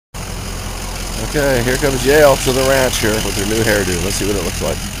Okay, here comes Yael to the ranch here with her new hairdo. Let's see what it looks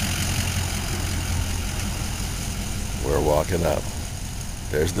like. We're walking up.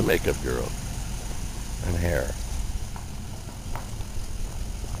 There's the makeup girl. And hair.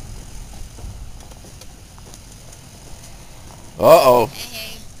 Uh-oh.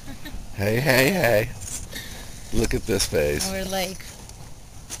 Hey, hey. Look at this face. we're like...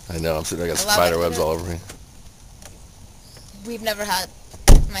 I know, I'm sitting there, I got spider webs all over me. We've never had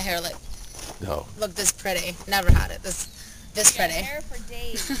my hair like... No. Look this pretty. Never had it this pretty. Hair for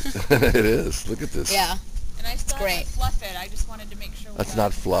days. It is. Look at this. Yeah. And I still Great. have to fluff it. I just wanted to make sure. That's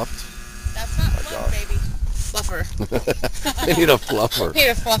not fluffed. That's not my fluff, gosh. baby. Fluffer. I need a fluffer. Need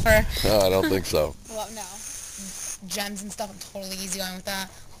a fluffer. No, I don't think so. Well, no. Gems and stuff, I'm totally easy going with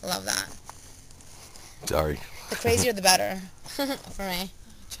that. Love that. Sorry. The crazier the better. For me. I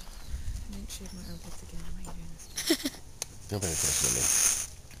didn't shave my armpits again. Why are you doing this? Don't pay attention to me.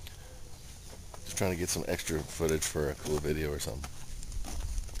 Just trying to get some extra footage for a cool video or something.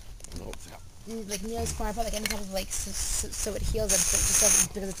 No, Like near as far apart, like any type of like so it heals it,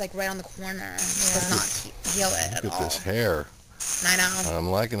 just because it's like right on the corner. It does not heal it at look all. at this hair. I know. I'm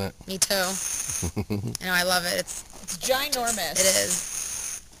liking it. Me too. I know, I love it. It's ginormous. It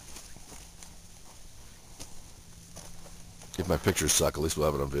is. If my pictures suck, at least we'll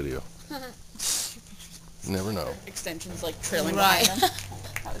have it on video. You never know. Extensions like trailing Right. behind them.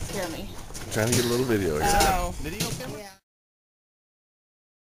 That would scare me. I'm trying to get a little video here. Oh. Video camera? Yeah.